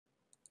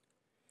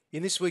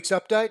In this week's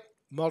update,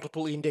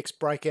 multiple index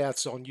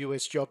breakouts on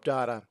US job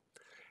data,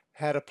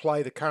 how to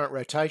play the current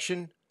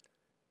rotation,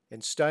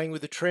 and staying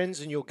with the trends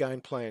in your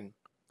game plan.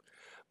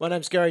 My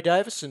name's Garry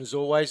Davis, and as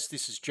always,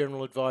 this is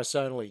general advice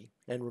only.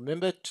 And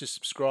remember to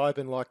subscribe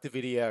and like the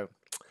video.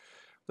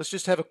 Let's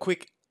just have a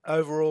quick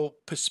overall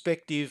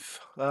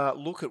perspective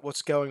look at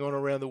what's going on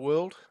around the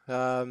world.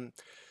 The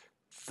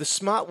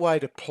smart way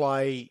to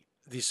play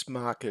this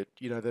market,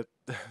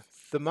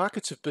 the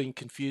markets have been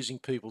confusing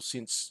people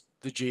since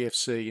the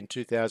GFC in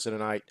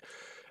 2008.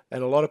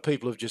 And a lot of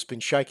people have just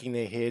been shaking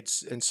their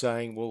heads and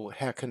saying, well,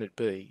 how can it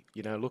be?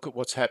 Look at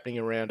what's happening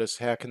around us.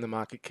 How can the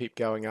market keep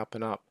going up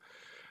and up?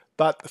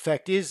 But the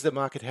fact is the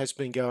market has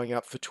been going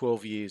up for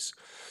 12 years.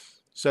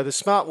 So the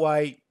smart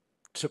way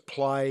to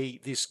play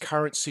this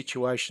current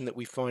situation that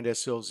we find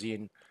ourselves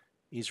in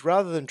is,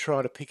 rather than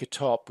trying to pick a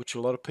top, which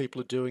a lot of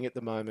people are doing at the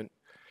moment,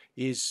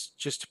 is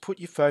just to put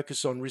your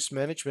focus on risk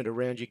management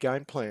around your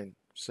game plan.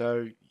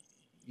 So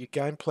your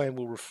game plan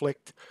will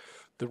reflect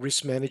the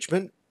risk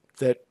management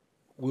that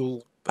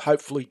will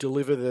hopefully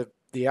deliver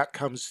the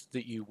outcomes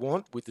that you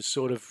want with the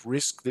sort of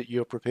risk that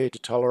you're prepared to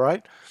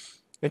tolerate.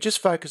 And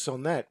just focus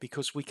on that,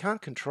 because we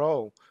can't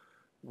control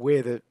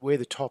where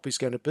the top is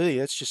going to be.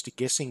 That's just a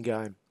guessing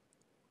game.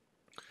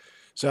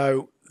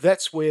 So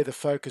that's where the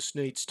focus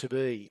needs to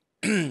be,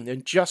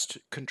 and just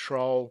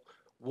control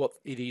what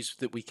it is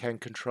that we can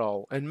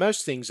control. And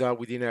most things are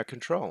within our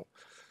control.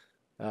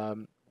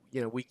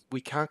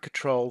 We can't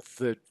control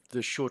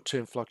the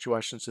short-term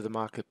fluctuations of the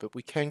market, but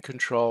we can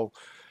control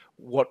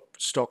what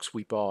stocks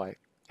we buy,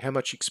 how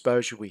much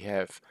exposure we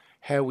have,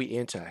 how we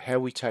enter, how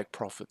we take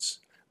profits.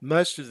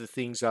 Most of the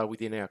things are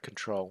within our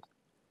control.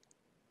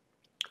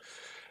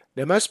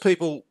 Now, most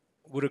people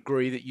would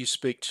agree that you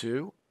speak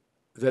to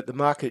that the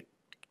market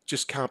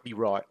just can't be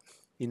right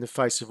in the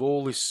face of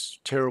all this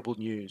terrible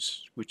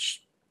news,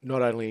 which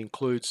not only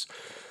includes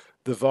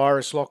the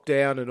virus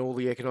lockdown and all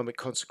the economic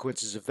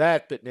consequences of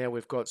that, but now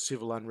we've got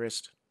civil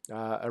unrest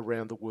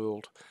around the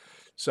world.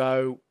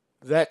 So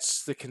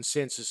that's the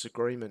consensus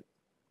agreement.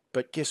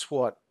 But guess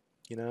what?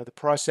 The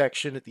price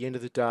action at the end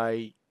of the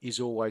day is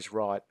always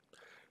right.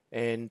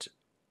 And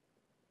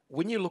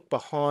when you look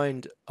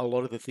behind a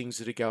lot of the things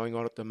that are going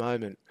on at the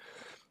moment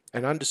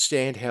and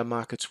understand how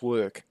markets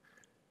work,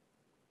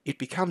 it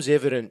becomes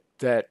evident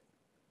that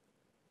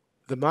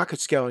the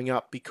market's going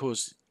up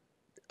because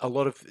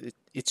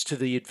it's to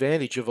the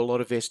advantage of a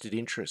lot of vested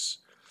interests.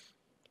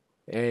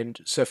 And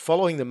so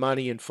following the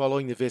money and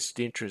following the vested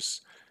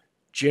interests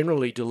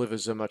generally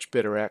delivers a much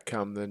better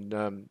outcome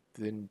than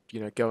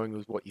going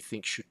with what you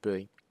think should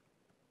be.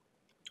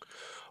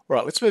 All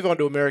right, let's move on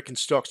to American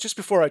stocks. Just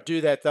before I do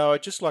that, though,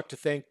 I'd just like to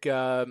thank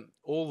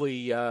all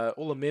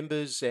the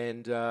members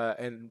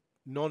and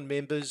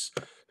non-members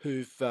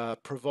who've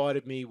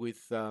provided me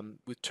with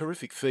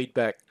terrific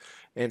feedback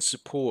and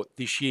support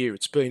this year.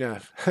 It's been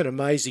an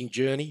amazing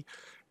journey,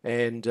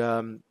 and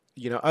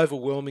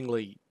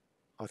overwhelmingly,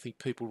 I think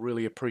people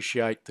really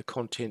appreciate the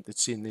content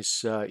that's in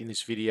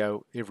this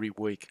video every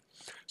week.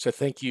 So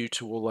thank you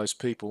to all those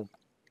people.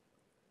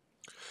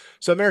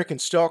 So American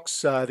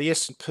stocks, the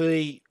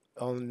S&P.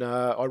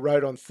 I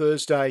wrote on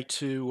Thursday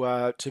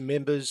to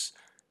members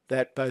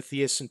that both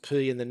the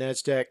S&P and the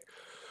Nasdaq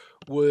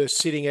were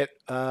sitting at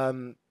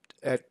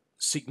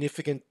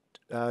significant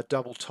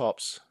double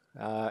tops,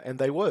 and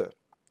they were.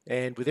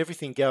 And with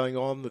everything going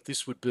on, that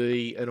this would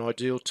be an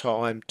ideal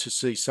time to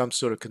see some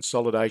sort of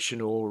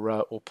consolidation or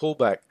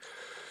pullback.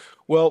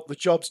 Well, the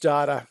jobs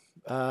data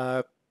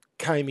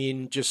came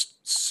in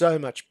just so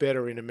much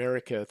better in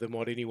America than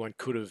what anyone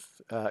could have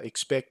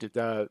expected.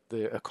 The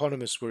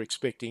economists were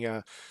expecting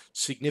a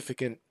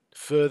significant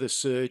further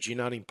surge in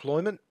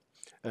unemployment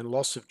and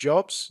loss of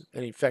jobs.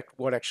 And in fact,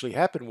 what actually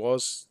happened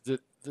was that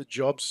the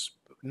jobs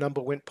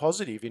number went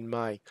positive in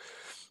May.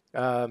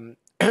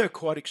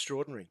 Quite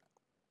extraordinary.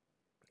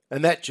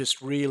 And that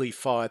just really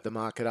fired the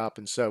market up.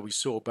 And so we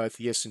saw both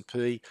the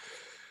S&P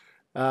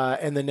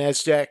and the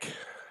Nasdaq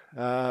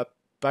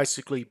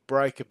basically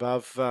break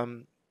above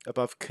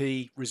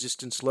key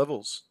resistance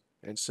levels.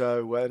 And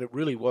so and it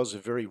really was a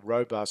very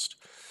robust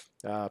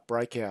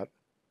breakout.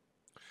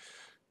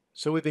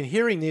 So we've been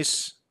hearing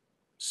this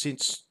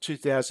since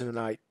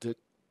 2008, that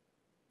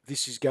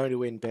this is going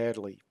to end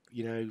badly.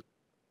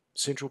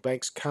 Central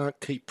banks can't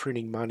keep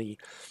printing money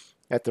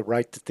at the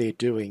rate that they're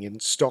doing,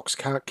 and stocks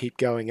can't keep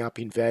going up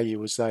in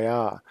value as they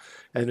are,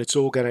 and it's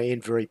all going to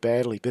end very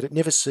badly, but it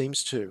never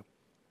seems to.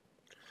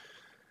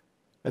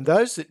 And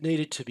those that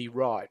needed to be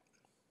right,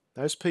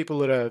 those people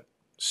that are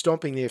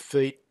stomping their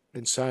feet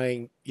and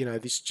saying,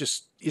 this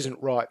just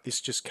isn't right,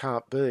 this just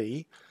can't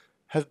be,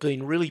 have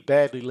been really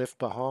badly left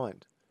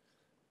behind.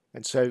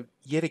 And so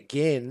yet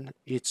again,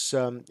 it's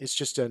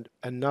just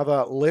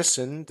another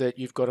lesson that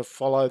you've got to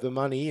follow the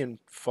money and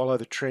follow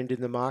the trend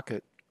in the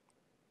market.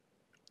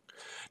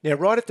 Now,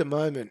 right at the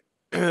moment,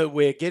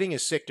 we're getting a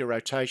sector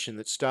rotation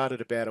that started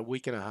about a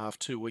week and a half,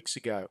 2 weeks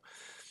ago.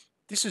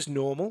 This is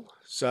normal.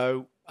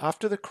 So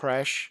after the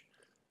crash,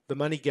 the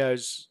money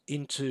goes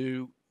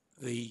into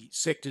the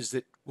sectors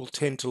that will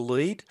tend to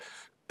lead,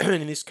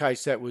 in this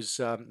case, that was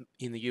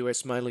in the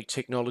US mainly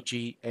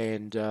technology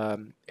and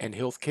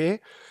healthcare.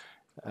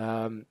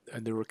 And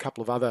there were a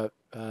couple of other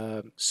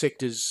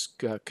sectors.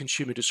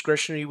 Consumer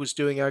discretionary was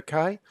doing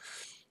okay,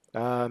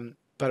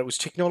 but it was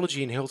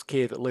technology and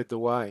healthcare that led the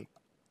way.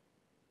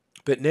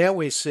 But now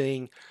we're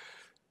seeing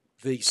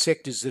the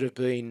sectors that have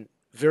been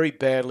very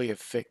badly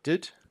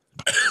affected,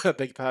 I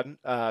beg your pardon,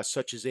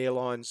 such as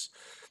airlines,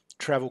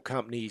 travel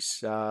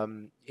companies,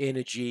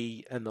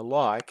 energy, and the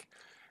like,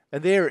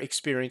 and they're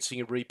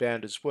experiencing a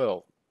rebound as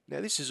well. Now,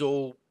 this is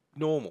all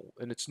normal,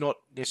 and it's not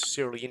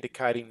necessarily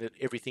indicating that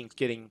everything's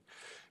getting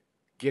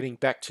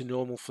back to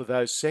normal for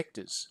those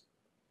sectors.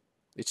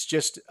 It's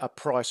just a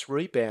price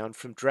rebound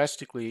from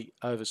drastically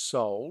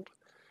oversold,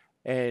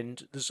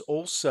 and there's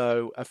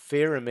also a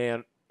fair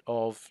amount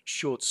of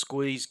short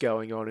squeeze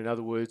going on. In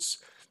other words,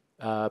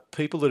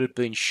 people that have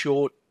been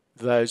short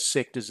those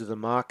sectors of the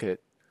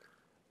market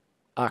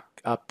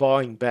are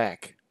buying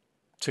back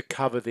to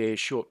cover their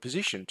short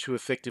position to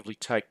effectively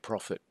take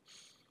profit.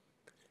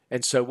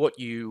 And so what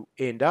you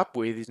end up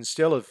with is,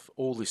 instead of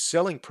all this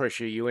selling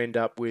pressure, you end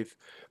up with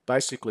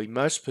basically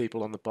most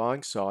people on the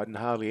buying side and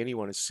hardly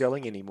anyone is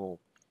selling anymore.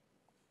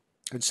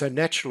 And so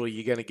naturally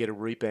you're going to get a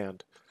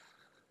rebound.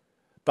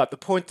 But the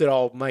point that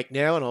I'll make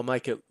now, and I'll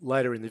make it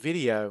later in the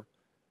video,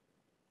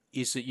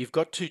 is that you've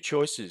got two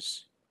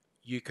choices.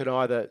 You can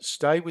either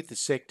stay with the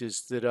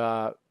sectors that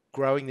are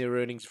growing their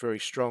earnings very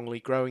strongly,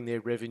 growing their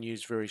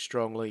revenues very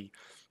strongly,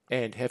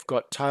 and have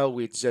got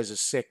tailwinds as a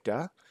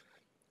sector,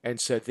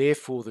 and so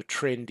therefore the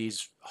trend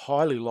is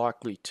highly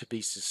likely to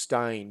be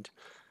sustained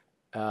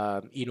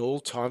in all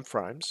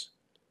timeframes.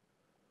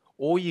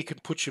 Or you can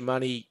put your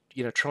money,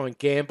 try and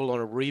gamble on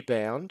a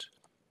rebound,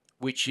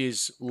 which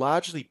is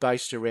largely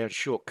based around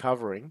short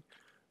covering,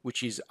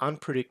 which is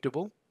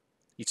unpredictable,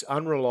 it's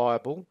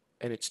unreliable,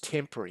 and it's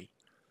temporary.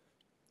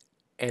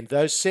 And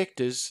those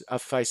sectors are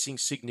facing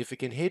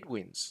significant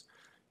headwinds.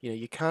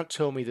 You can't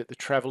tell me that the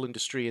travel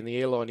industry and the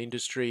airline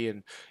industry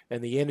and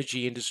the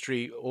energy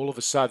industry, all of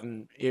a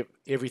sudden,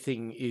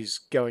 everything is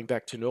going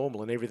back to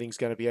normal and everything's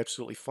going to be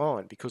absolutely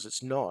fine, because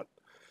it's not.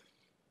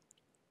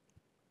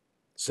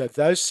 So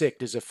those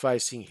sectors are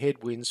facing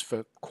headwinds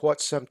for quite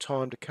some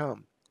time to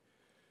come.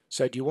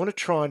 So do you want to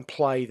try and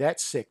play that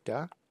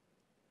sector,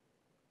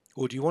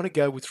 or do you want to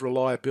go with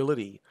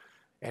reliability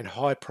and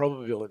high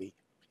probability?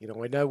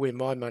 I know where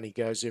my money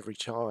goes every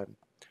time.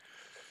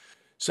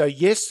 So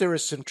yes, there are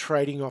some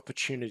trading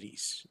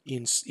opportunities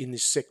in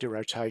this sector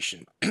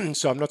rotation.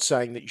 So I'm not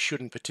saying that you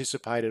shouldn't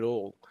participate at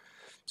all.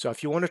 So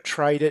if you want to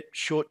trade it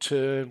short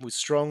term with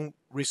strong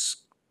risk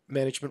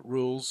management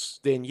rules,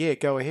 then yeah,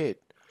 go ahead.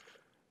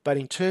 But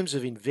in terms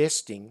of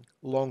investing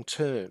long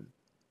term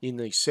in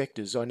these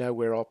sectors, I know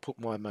where I'll put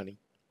my money.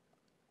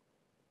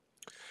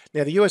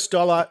 Now the US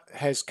dollar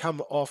has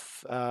come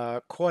off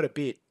quite a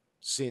bit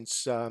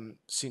since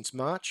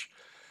March.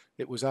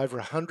 It was over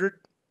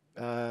 100.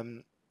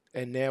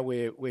 And now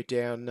we're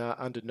down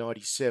under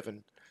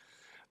 97.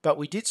 But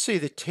we did see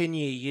the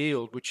 10-year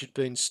yield, which had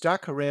been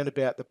stuck around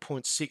about the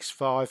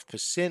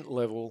 0.65%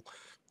 level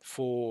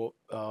for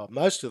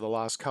most of the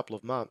last couple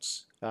of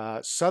months,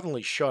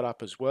 suddenly shot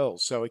up as well.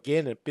 So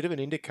again, a bit of an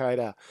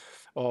indicator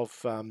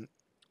of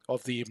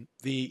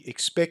the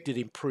expected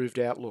improved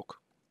outlook.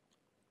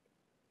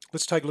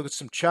 Let's take a look at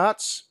some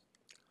charts.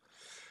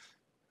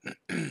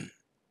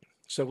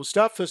 So we'll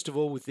start first of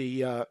all with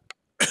the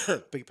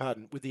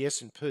with the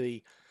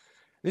S&P.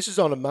 This is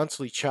on a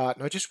monthly chart,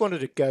 and I just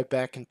wanted to go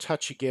back and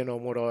touch again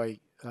on what I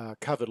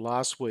covered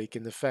last week,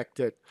 and the fact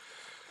that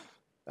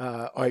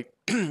I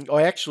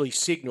actually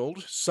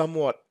signalled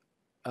somewhat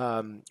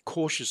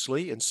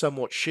cautiously and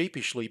somewhat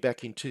sheepishly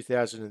back in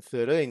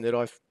 2013 that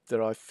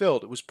I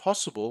felt it was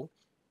possible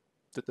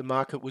that the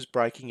market was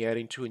breaking out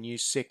into a new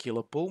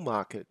secular bull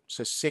market.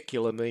 So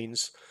secular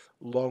means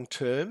long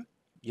term.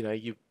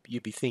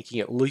 You'd be thinking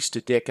at least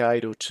a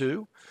decade or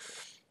two,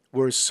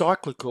 whereas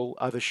cyclical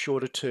are the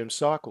shorter term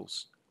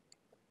cycles.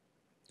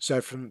 So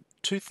from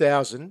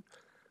 2000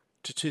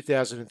 to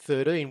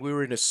 2013, we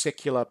were in a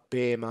secular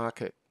bear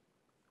market.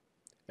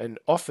 And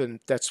often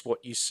that's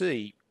what you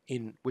see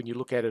when you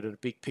look at it at a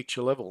big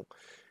picture level.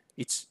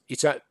 It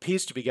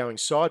appears to be going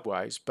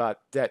sideways, but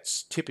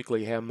that's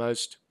typically how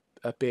most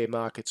bear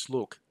markets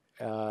look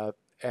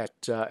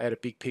at a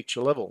big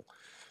picture level.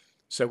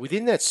 So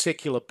within that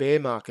secular bear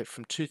market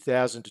from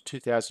 2000 to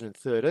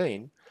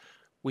 2013,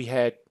 we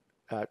had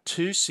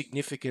two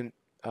significant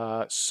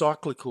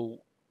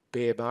cyclical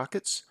bear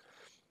markets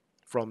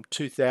from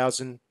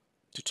 2000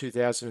 to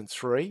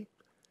 2003,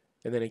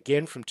 and then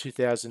again from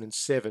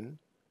 2007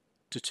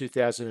 to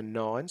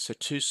 2009, so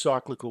two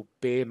cyclical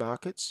bear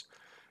markets.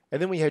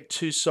 And then we had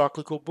two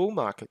cyclical bull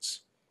markets.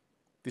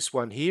 This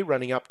one here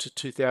running up to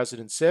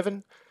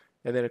 2007,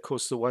 and then of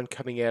course the one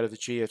coming out of the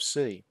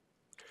GFC.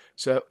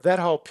 So that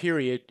whole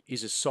period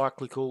is a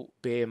cyclical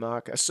bear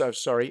market,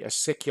 a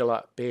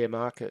secular bear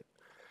market.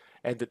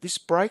 And that this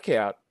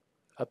breakout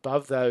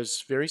above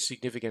those very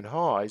significant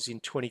highs in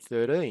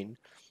 2013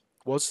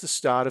 was the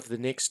start of the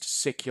next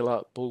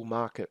secular bull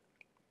market.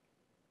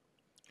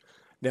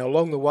 Now,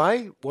 along the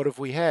way, what have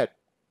we had?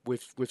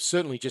 We've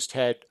certainly just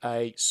had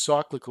a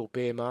cyclical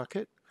bear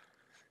market.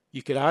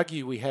 You could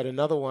argue we had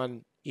another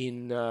one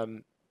in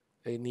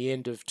the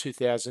end of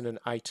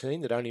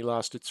 2018 that only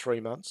lasted 3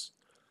 months.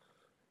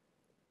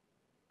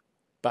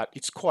 But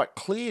it's quite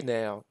clear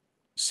now,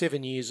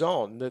 7 years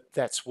on, that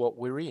that's what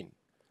we're in.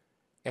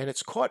 And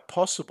it's quite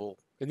possible,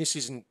 and this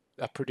isn't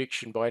a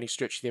prediction by any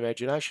stretch of the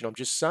imagination, I'm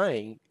just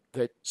saying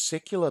that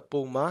secular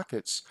bull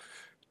markets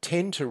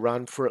tend to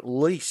run for at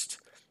least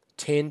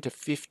 10 to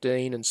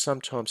 15 and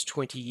sometimes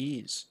 20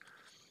 years.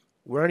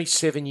 We're only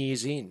 7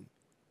 years in.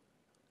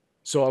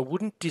 So I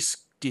wouldn't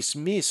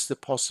dismiss the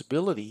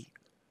possibility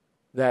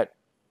that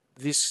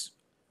this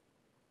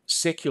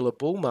secular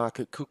bull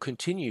market could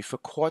continue for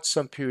quite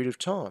some period of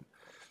time.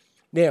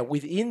 Now,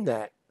 within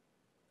that,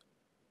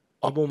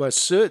 I'm almost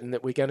certain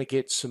that we're going to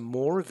get some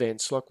more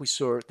events like we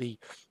saw at the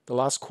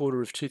last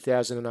quarter of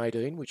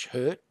 2018, which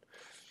hurt,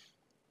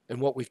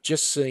 and what we've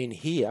just seen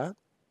here,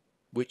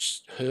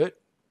 which hurt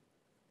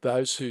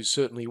those who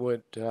certainly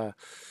weren't,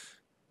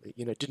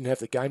 didn't have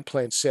the game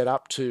plan set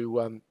up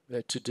to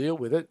deal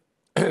with it,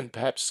 and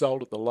perhaps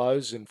sold at the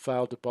lows and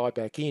failed to buy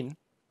back in.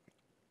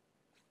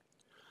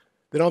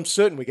 Then I'm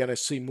certain we're going to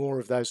see more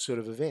of those sort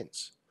of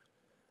events,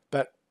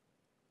 but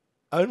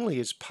only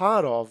as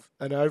part of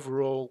an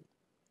overall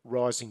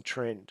rising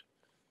trend.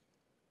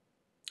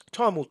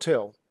 Time will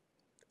tell,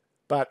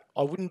 but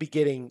I wouldn't be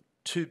getting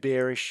too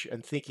bearish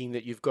and thinking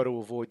that you've got to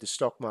avoid the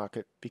stock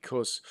market,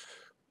 because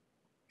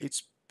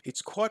it's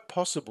quite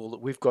possible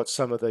that we've got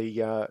some of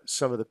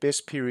the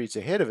best periods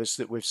ahead of us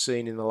that we've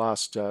seen in the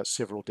last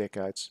several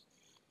decades.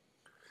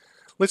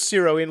 Let's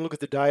zero in, look at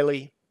the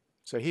daily.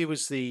 So here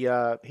was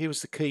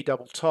the key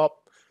double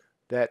top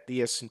that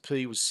the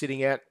S&P was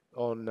sitting at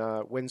on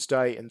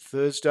Wednesday and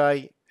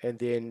Thursday, and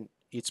then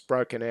it's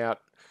broken out.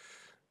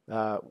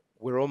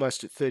 We're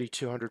almost at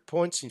 3,200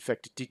 points. In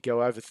fact, it did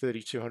go over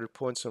 3,200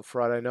 points on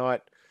Friday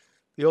night.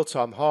 The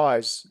all-time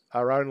highs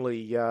are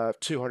only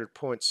 200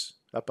 points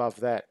above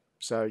that.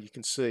 So you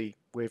can see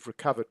we've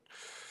recovered,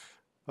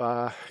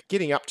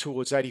 getting up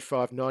towards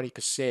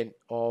 85-90%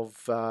 of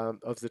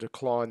the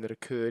decline that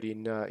occurred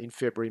in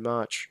February,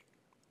 March.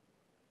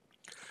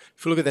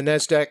 If we look at the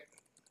Nasdaq,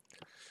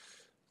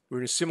 we're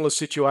in a similar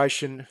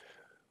situation.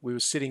 We were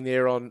sitting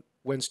there on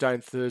Wednesday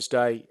and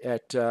Thursday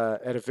at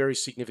a very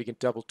significant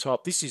double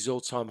top. This is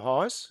all-time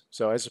highs,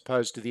 so as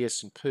opposed to the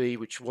S&P,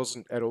 which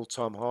wasn't at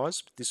all-time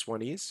highs, but this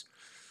one is.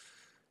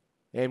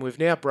 And we've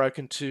now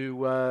broken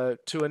to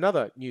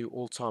another new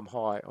all-time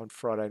high on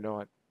Friday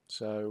night.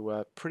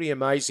 So pretty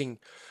amazing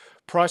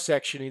price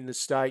action in the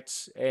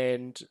States,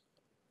 and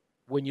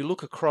when you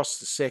look across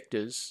the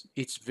sectors,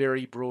 it's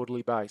very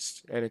broadly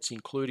based, and it's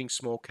including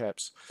small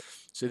caps.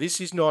 So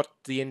this is not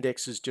the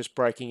indexes just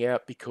breaking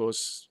out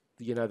because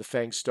the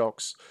FANG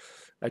stocks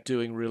are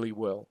doing really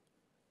well.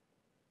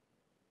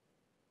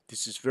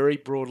 This is very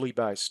broadly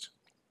based.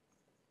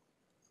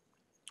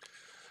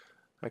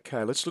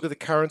 Okay, let's look at the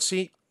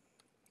currency.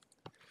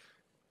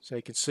 So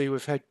you can see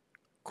we've had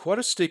quite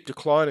a steep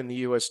decline in the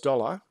US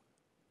dollar,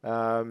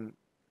 and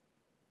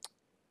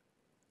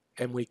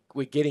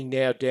we're getting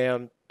now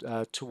down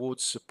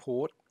towards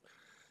support.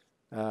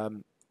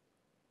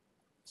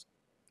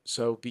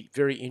 So it'll be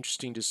very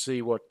interesting to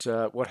see what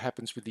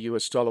happens with the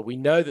US dollar. We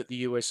know that the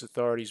US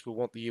authorities will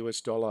want the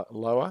US dollar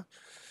lower,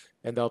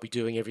 and they'll be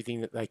doing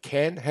everything that they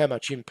can. How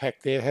much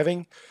impact they're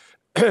having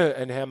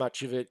and how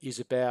much of it is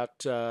about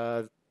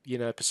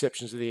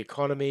perceptions of the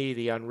economy,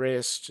 the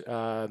unrest,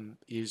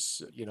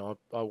 is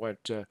I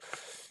won't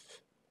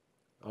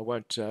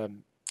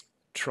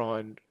try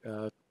and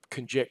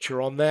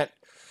conjecture on that,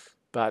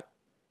 but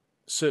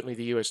certainly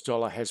the US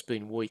dollar has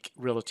been weak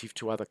relative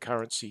to other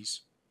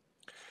currencies.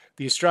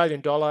 The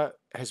Australian dollar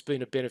has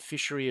been a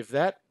beneficiary of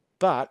that,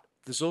 but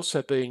there's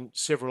also been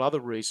several other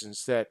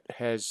reasons that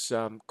has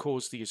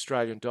caused the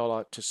Australian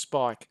dollar to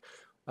spike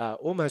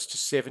almost to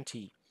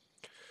 70.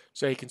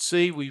 So you can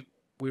see we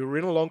were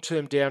in a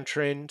long-term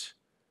downtrend.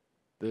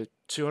 The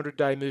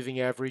 200-day moving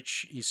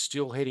average is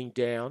still heading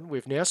down.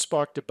 We've now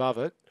spiked above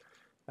it.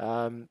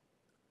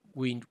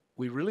 We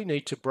really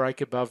need to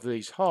break above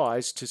these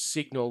highs to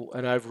signal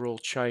an overall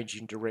change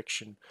in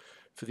direction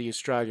for the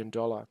Australian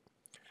dollar.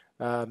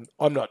 I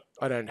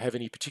don't have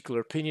any particular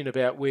opinion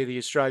about where the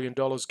Australian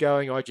dollar's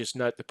going. I just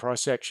note the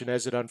price action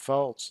as it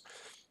unfolds.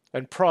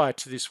 And prior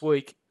to this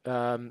week,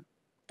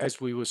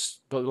 as we were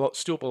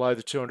still below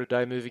the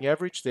 200-day moving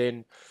average,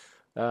 then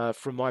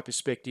from my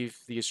perspective,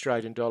 the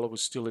Australian dollar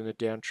was still in a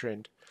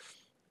downtrend.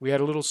 We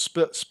had a little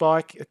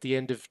spike at the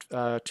end of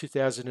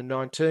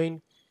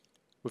 2019.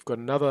 We've got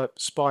another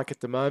spike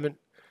at the moment.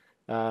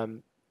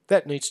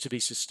 That needs to be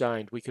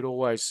sustained. We could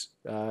always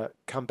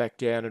come back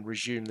down and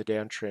resume the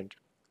downtrend.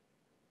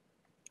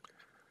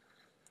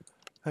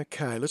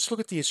 Okay, let's look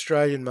at the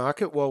Australian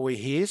market while we're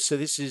here. So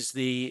this is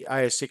the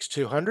ASX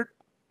 200.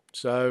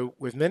 So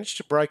we've managed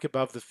to break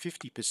above the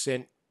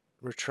 50%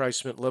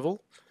 retracement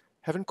level.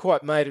 Haven't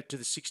quite made it to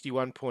the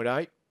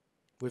 61.8.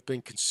 We've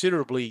been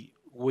considerably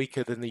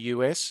weaker than the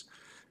US.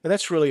 And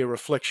that's really a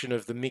reflection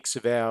of the mix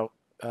of our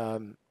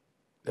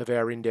of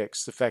our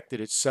index, the fact that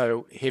it's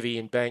so heavy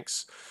in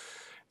banks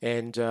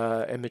and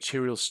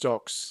material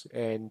stocks,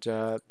 and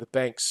the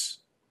banks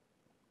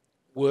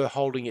were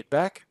holding it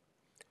back.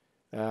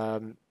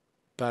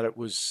 But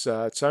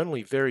it's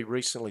only very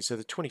recently, so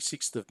the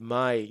 26th of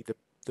May,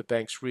 the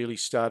banks really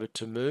started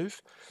to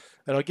move.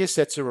 And I guess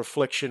that's a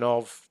reflection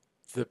of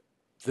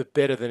the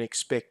better than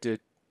expected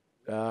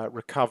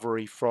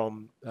recovery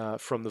from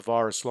the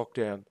virus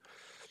lockdown.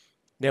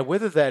 Now,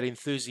 whether that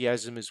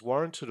enthusiasm is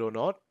warranted or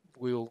not,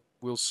 we'll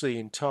see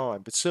in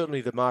time. But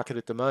certainly the market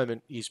at the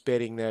moment is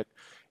betting that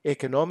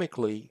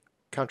economically,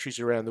 countries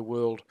around the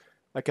world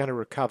are going to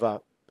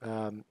recover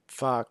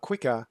far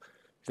quicker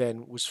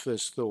than was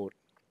first thought.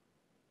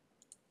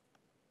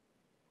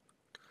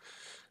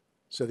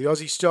 So the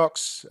Aussie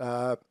stocks,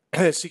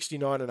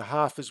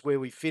 69.5 is where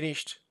we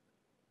finished.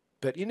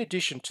 But in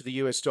addition to the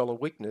US dollar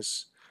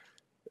weakness,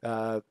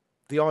 the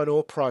iron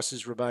ore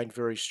prices remained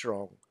very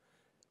strong.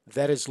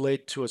 That has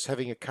led to us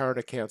having a current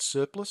account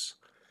surplus.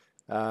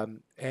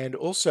 And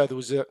also there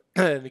was an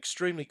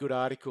extremely good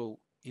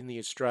article in the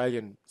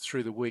Australian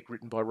through the week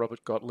written by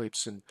Robert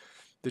Gottliebson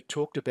that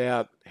talked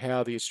about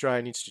how the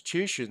Australian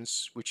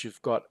institutions, which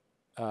have got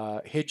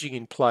hedging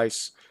in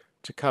place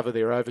to cover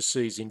their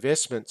overseas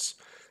investments,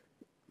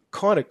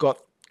 kind of got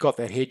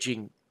that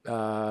hedging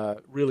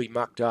really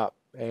mucked up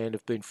and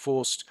have been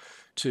forced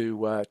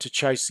to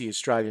chase the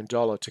Australian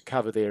dollar to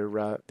cover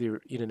their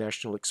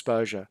international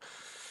exposure.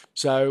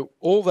 So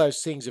all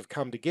those things have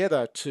come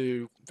together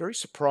to very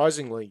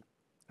surprisingly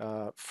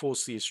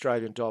force the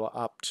Australian dollar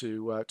up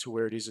to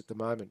where it is at the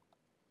moment.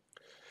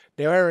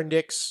 Now our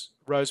index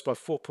rose by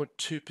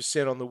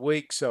 4.2% on the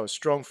week, so a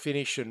strong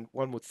finish, and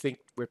one would think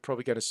we're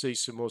probably going to see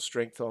some more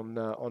strength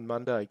on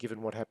Monday,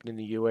 given what happened in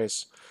the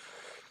US.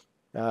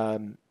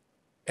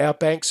 Our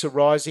banks are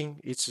rising.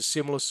 It's a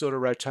similar sort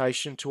of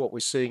rotation to what we're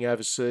seeing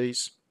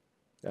overseas.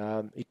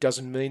 It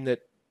doesn't mean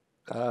that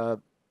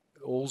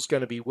all's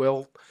going to be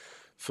well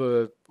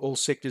for all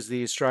sectors of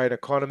the Australian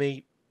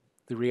economy.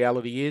 The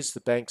reality is the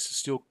banks are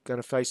still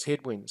going to face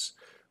headwinds,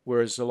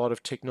 whereas a lot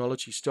of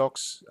technology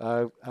stocks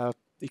are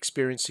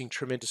experiencing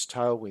tremendous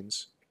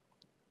tailwinds.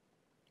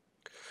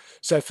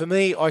 So for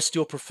me, I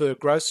still prefer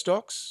growth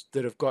stocks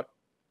that have got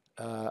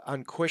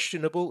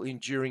unquestionable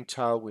enduring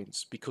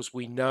tailwinds, because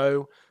we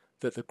know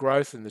that the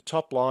growth in the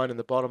top line and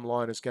the bottom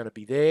line is going to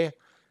be there,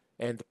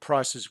 and the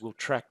prices will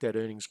track that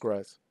earnings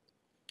growth.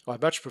 I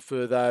much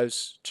prefer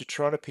those to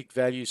trying to pick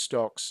value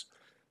stocks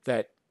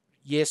that,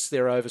 yes,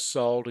 they're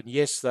oversold, and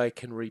yes, they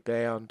can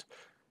rebound,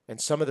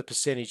 and some of the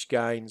percentage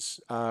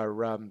gains are,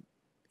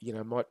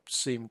 might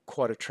seem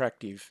quite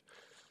attractive.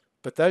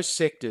 But those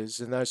sectors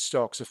and those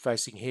stocks are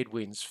facing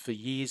headwinds for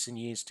years and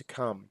years to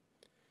come.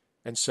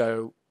 And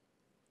so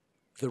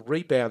the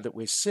rebound that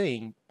we're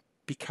seeing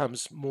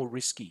becomes more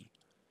risky.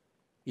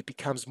 It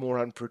becomes more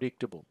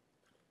unpredictable.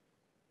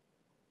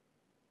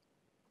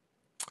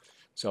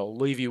 So I'll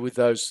leave you with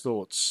those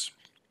thoughts.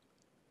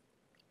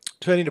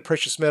 Turning to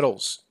precious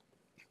metals.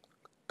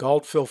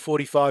 Gold fell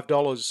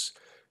 $45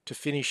 to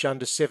finish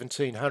under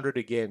 1,700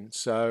 again.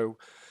 So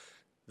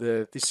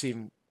this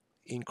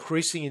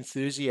increasing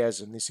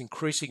enthusiasm, this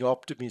increasing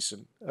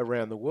optimism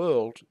around the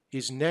world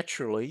is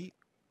naturally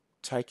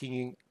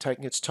taking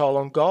its toll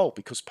on gold,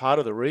 because part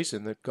of the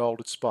reason that gold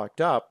had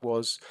spiked up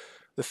was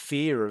the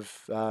fear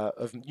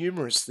of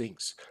numerous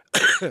things.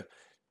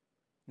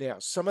 Now,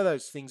 some of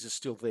those things are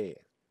still there.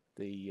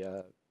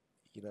 The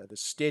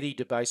steady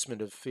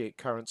debasement of fiat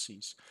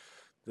currencies,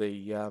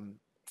 the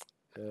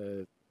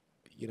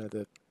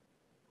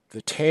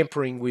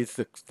tampering with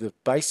the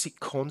basic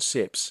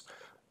concepts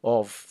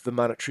of the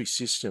monetary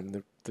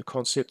system, the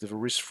concept of a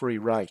risk-free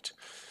rate.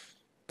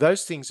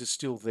 Those things are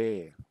still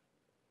there.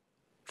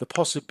 The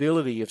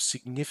possibility of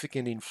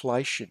significant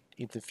inflation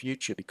in the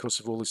future because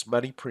of all this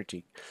money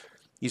printing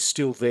is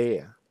still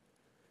there.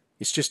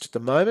 It's just at the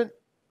moment,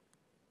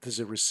 there's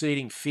a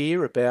receding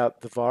fear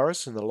about the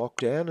virus and the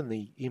lockdown and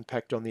the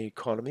impact on the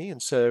economy,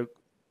 and so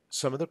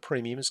some of the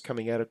premium is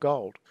coming out of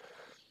gold.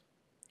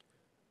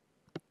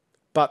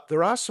 But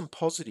there are some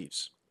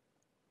positives.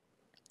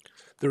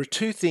 There are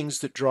two things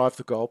that drive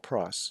the gold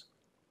price.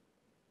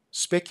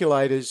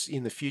 Speculators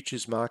in the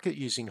futures market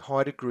using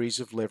high degrees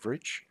of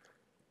leverage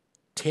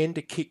tend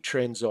to kick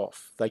trends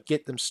off. They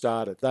get them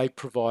started. They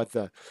provide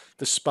the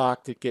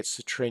spark that gets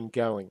the trend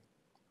going.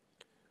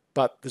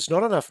 But there's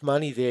not enough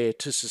money there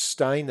to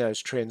sustain those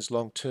trends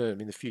long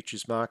term in the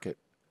futures market.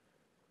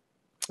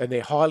 And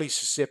they're highly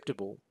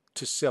susceptible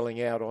to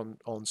selling out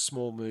on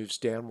small moves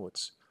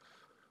downwards.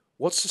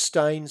 What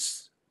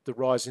sustains the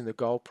rise in the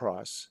gold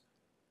price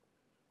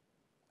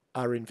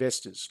are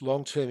investors,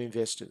 long-term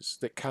investors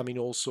that come in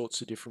all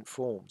sorts of different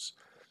forms.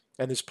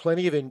 And there's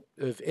plenty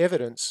of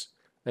evidence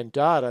and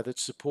data that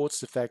supports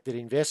the fact that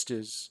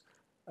investors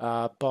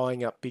are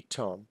buying up big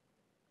time.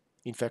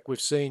 In fact, we've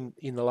seen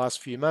in the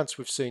last few months,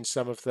 we've seen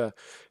some of the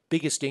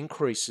biggest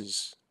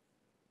increases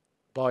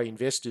by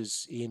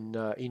investors in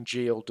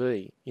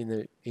GLD,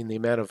 in the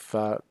amount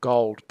of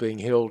gold being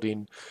held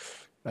in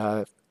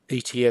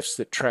ETFs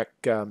that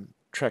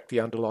track the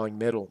underlying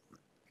metal.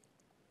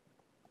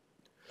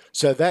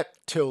 So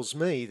that tells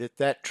me that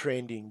that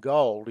trend in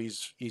gold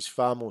is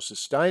far more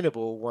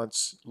sustainable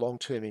once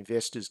long-term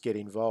investors get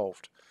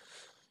involved.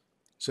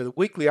 So the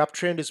weekly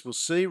uptrend, as we'll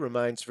see,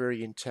 remains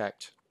very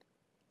intact.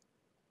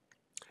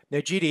 Now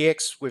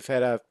GDX, we've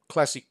had a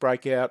classic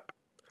breakout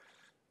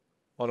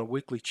on a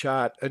weekly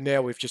chart, and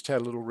now we've just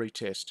had a little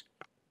retest.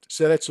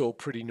 So that's all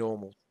pretty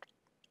normal.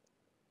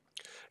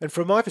 And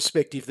from my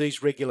perspective,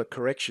 these regular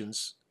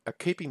corrections are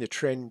keeping the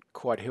trend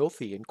quite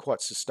healthy and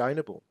quite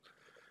sustainable.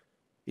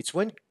 It's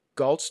when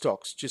gold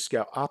stocks just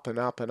go up and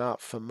up and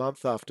up for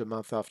month after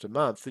month after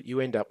month that you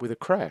end up with a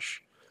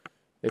crash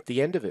at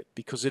the end of it,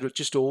 because it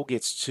just all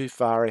gets too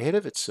far ahead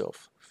of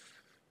itself.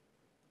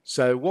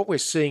 So what we're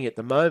seeing at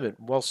the moment,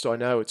 whilst I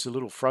know it's a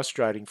little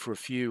frustrating for a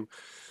few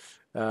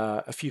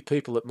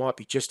people that might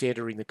be just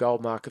entering the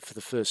gold market for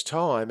the first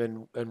time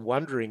and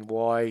wondering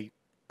why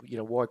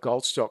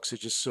gold stocks are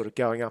just sort of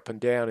going up and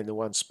down in the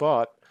one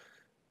spot,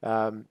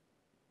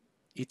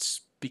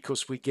 it's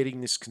because we're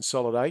getting this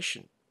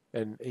consolidation.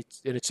 And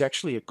it's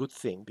actually a good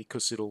thing,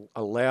 because it'll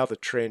allow the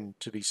trend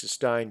to be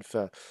sustained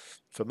for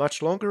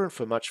much longer and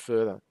for much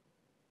further.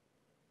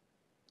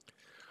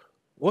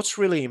 What's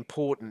really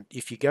important,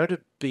 if you're going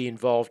to be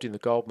involved in the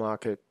gold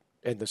market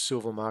and the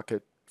silver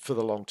market for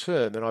the long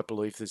term, and I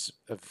believe there's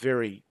a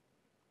very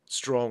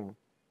strong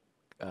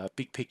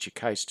big picture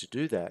case to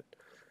do that,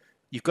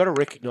 you've got to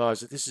recognise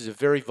that this is a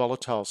very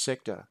volatile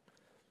sector,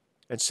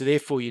 and so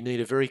therefore you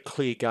need a very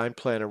clear game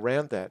plan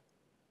around that.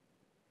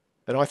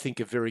 And I think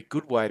a very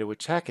good way to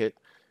attack it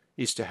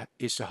is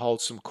to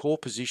hold some core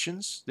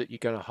positions that you're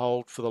going to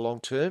hold for the long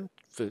term,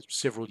 for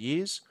several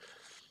years.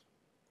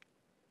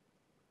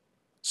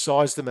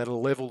 Size them at a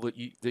level that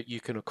you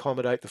can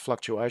accommodate the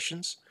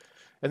fluctuations,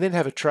 and then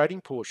have a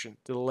trading portion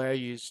that will allow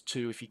you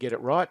to, if you get it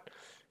right,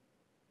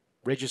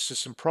 register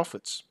some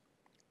profits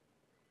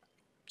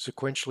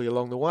sequentially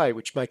along the way,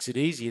 which makes it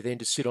easier then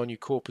to sit on your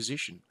core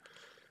position.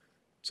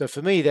 So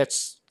for me,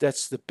 that's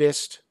the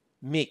best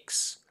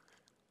mix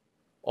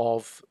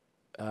of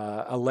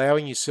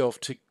allowing yourself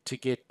to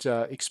get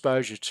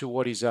exposure to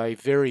what is a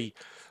very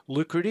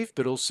lucrative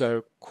but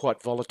also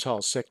quite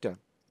volatile sector.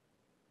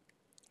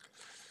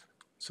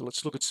 So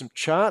let's look at some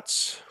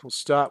charts. We'll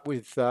start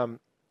with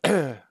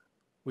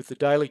with the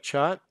daily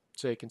chart.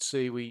 So you can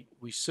see we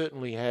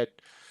certainly had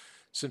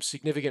some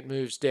significant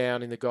moves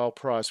down in the gold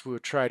price. We were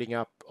trading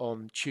up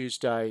on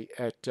Tuesday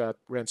at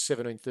around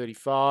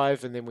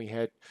 1735, and then we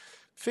had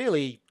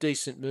fairly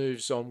decent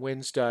moves on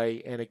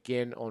Wednesday and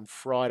again on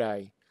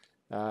Friday.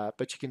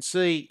 But you can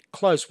see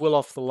closed well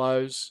off the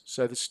lows,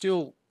 so there's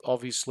still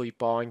obviously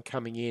buying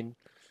coming in.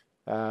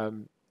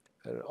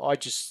 I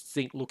just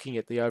think, looking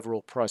at the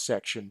overall price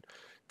action,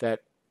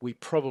 that we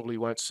probably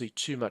won't see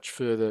too much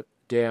further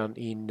down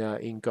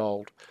in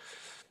gold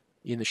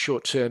in the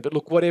short term. But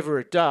look, whatever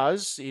it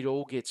does, it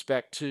all gets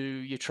back to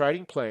your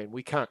trading plan.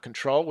 We can't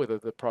control whether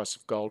the price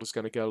of gold is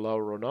going to go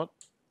lower or not,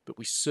 but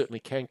we certainly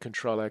can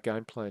control our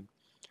game plan.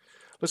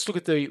 Let's look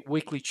at the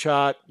weekly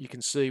chart. You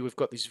can see we've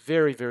got this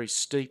very, very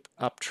steep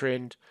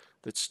uptrend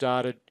that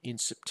started in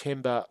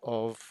September,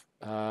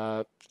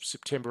 October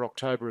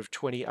of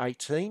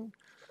 2018.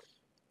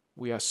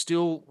 We are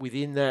still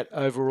within that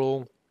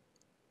overall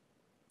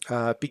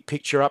big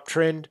picture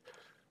uptrend.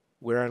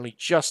 We're only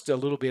just a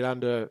little bit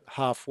under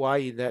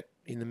halfway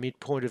in the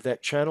midpoint of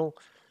that channel.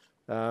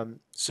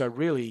 So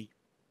really,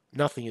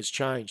 nothing has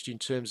changed in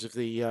terms of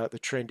the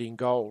trend in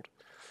gold.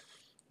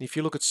 If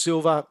you look at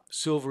silver,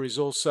 silver is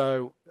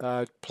also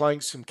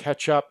playing some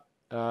catch up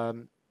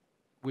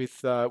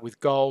with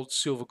gold.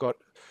 Silver got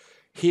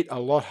hit a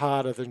lot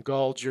harder than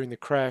gold during the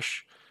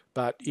crash,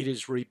 but it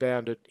has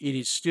rebounded. It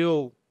is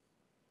still,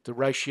 the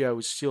ratio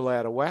is still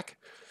out of whack.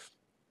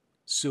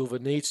 Silver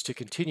needs to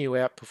continue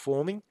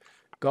outperforming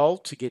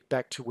gold to get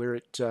back to where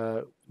it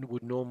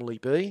would normally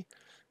be,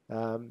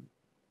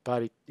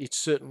 but it's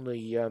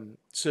certainly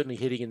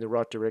heading in the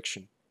right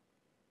direction.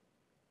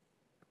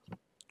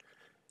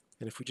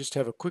 And if we just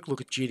have a quick look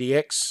at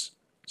GDX,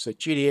 so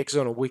GDX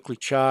on a weekly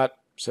chart,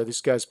 so this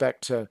goes back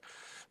to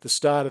the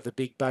start of the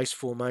big base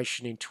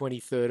formation in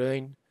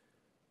 2013.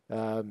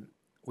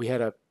 We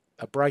had a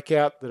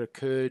breakout that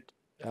occurred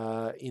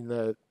in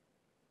the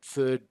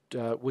third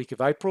week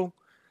of April.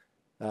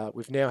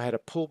 We've now had a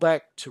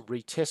pullback to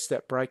retest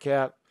that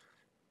breakout,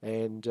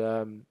 and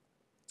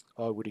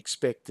I would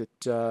expect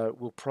that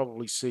we'll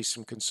probably see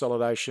some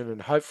consolidation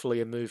and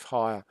hopefully a move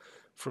higher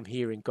from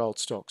here in gold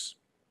stocks.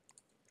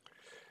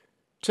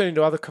 Turning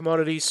to other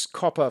commodities,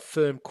 copper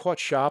firmed quite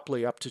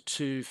sharply up to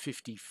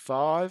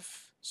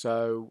 255.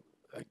 So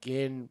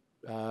again,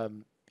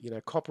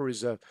 copper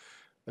is a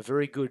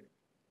very good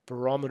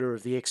barometer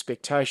of the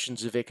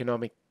expectations of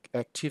economic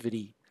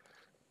activity.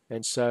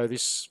 And so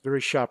this very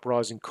sharp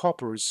rise in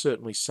copper is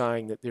certainly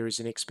saying that there is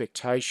an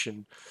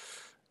expectation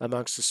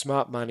amongst the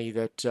smart money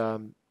that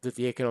that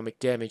the economic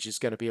damage is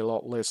going to be a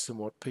lot less than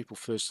what people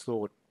first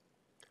thought.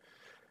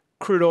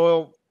 Crude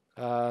oil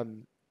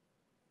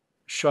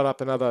shot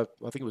up another,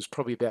 I think it was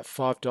probably about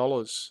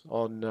 $5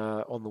 on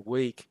the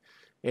week.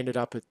 Ended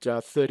up at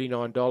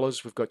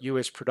 $39. We've got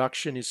US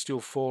production is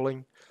still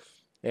falling.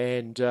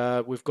 And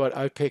we've got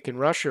OPEC and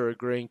Russia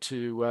agreeing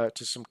to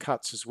some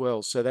cuts as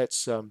well. So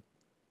that's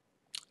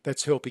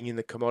helping in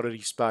the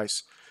commodity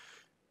space.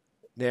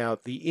 Now,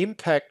 the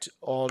impact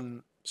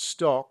on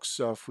stocks,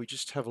 so if we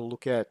just have a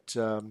look at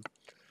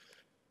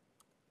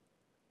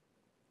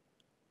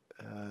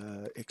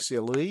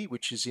XLE,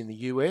 which is in the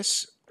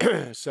US.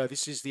 So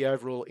this is the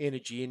overall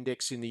energy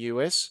index in the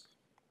US.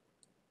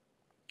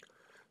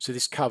 So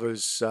this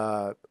covers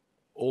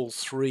all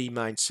three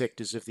main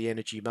sectors of the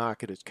energy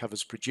market. It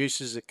covers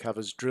producers, it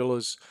covers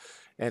drillers,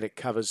 and it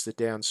covers the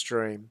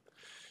downstream.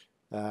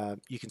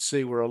 You can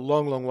see we're a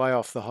long, long way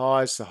off the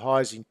highs. The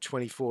highs in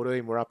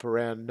 2014 were up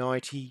around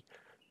 90.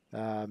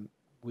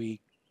 We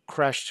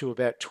crashed to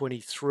about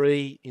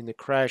 23 in the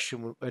crash,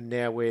 and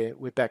now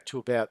we're back to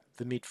about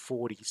the mid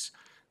 40s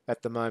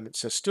at the moment.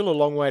 So still a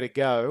long way to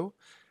go.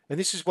 And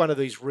this is one of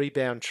these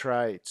rebound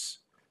trades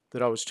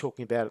that I was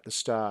talking about at the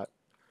start.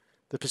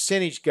 The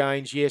percentage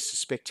gains, yes, are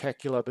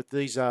spectacular, but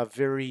these are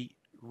very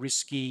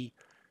risky,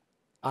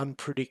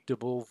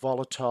 unpredictable,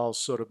 volatile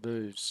sort of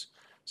moves.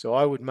 So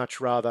I would much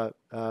rather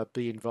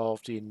be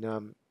involved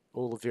in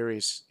all the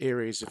various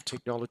areas of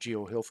technology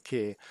or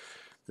healthcare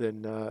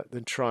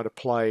than trying to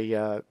play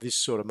this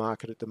sort of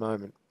market at the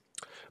moment.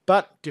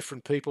 But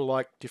different people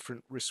like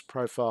different risk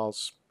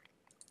profiles.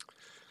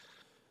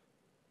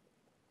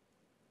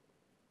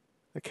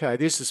 Okay,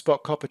 there's the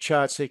spot copper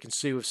chart. So you can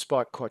see we've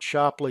spiked quite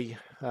sharply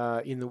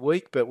in the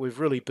week, but we've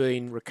really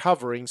been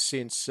recovering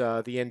since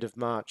the end of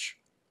March.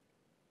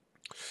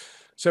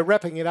 So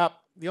wrapping it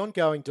up, the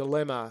ongoing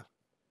dilemma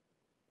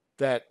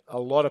that a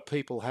lot of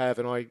people have,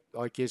 and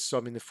I guess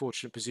I'm in the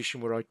fortunate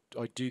position where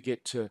I do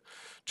get to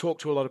talk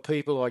to a lot of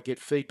people, I get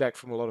feedback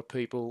from a lot of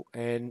people,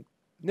 and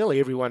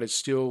nearly everyone is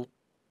still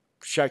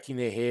shaking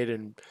their head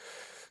and,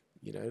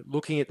 you know,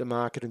 looking at the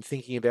market and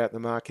thinking about the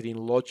market in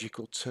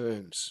logical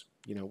terms.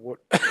 You know, what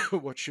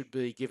what should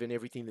be given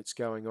everything that's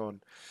going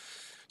on.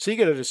 So you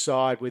got to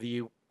decide whether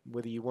you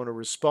want to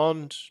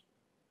respond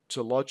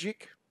to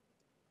logic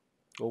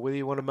or whether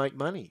you want to make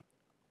money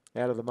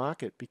out of the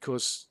market,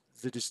 because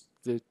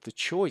the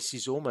choice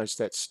is almost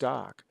that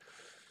stark.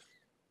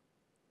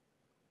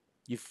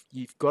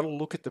 You've got to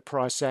look at the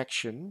price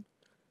action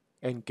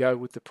and go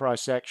with the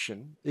price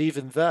action,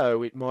 even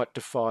though it might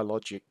defy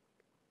logic,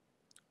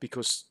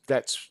 because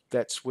that's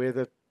where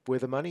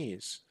the money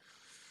is.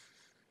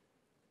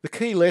 The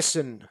key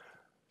lesson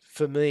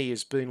for me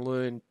has been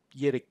learned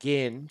yet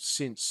again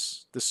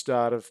since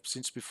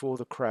before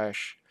the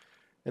crash,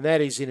 and that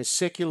is, in a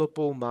secular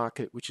bull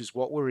market, which is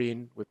what we're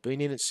in, we've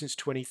been in it since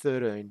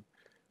 2013,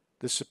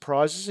 the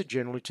surprises are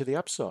generally to the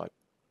upside.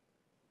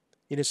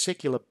 In a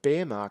secular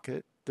bear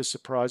market, the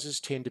surprises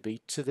tend to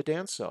be to the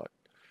downside.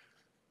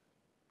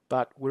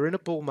 But we're in a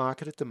bull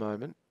market at the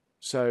moment,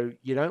 so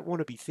you don't want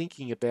to be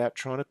thinking about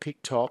trying to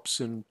pick tops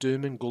and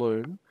doom and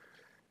gloom.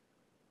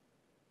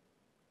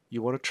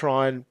 You want to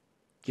try and,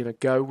 you know,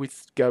 go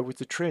with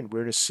the trend.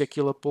 We're in a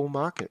secular bull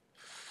market.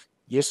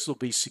 Yes, there'll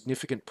be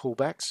significant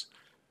pullbacks,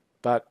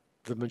 but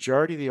the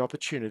majority of the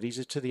opportunities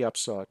are to the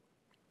upside.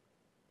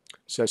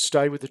 So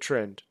stay with the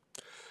trend.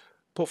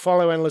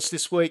 Portfolio analyst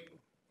this week.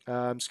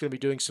 I'm just going to be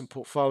doing some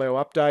portfolio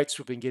updates.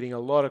 We've been getting a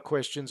lot of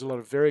questions, a lot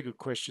of very good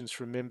questions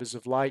from members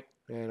of late,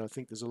 and I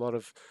think there's a lot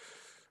of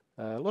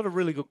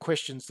really good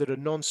questions that are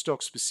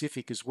non-stock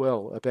specific as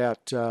well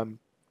about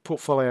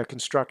portfolio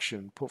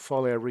construction,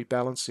 portfolio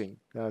rebalancing.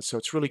 So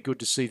it's really good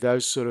to see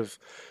those sort of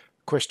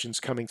questions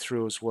coming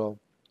through as well.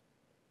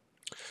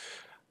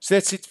 So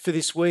that's it for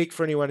this week.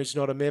 For anyone who's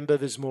not a member,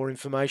 there's more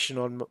information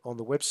on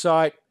the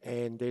website,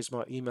 and there's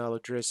my email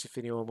address if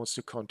anyone wants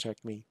to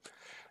contact me.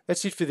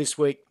 That's it for this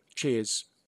week. Cheers.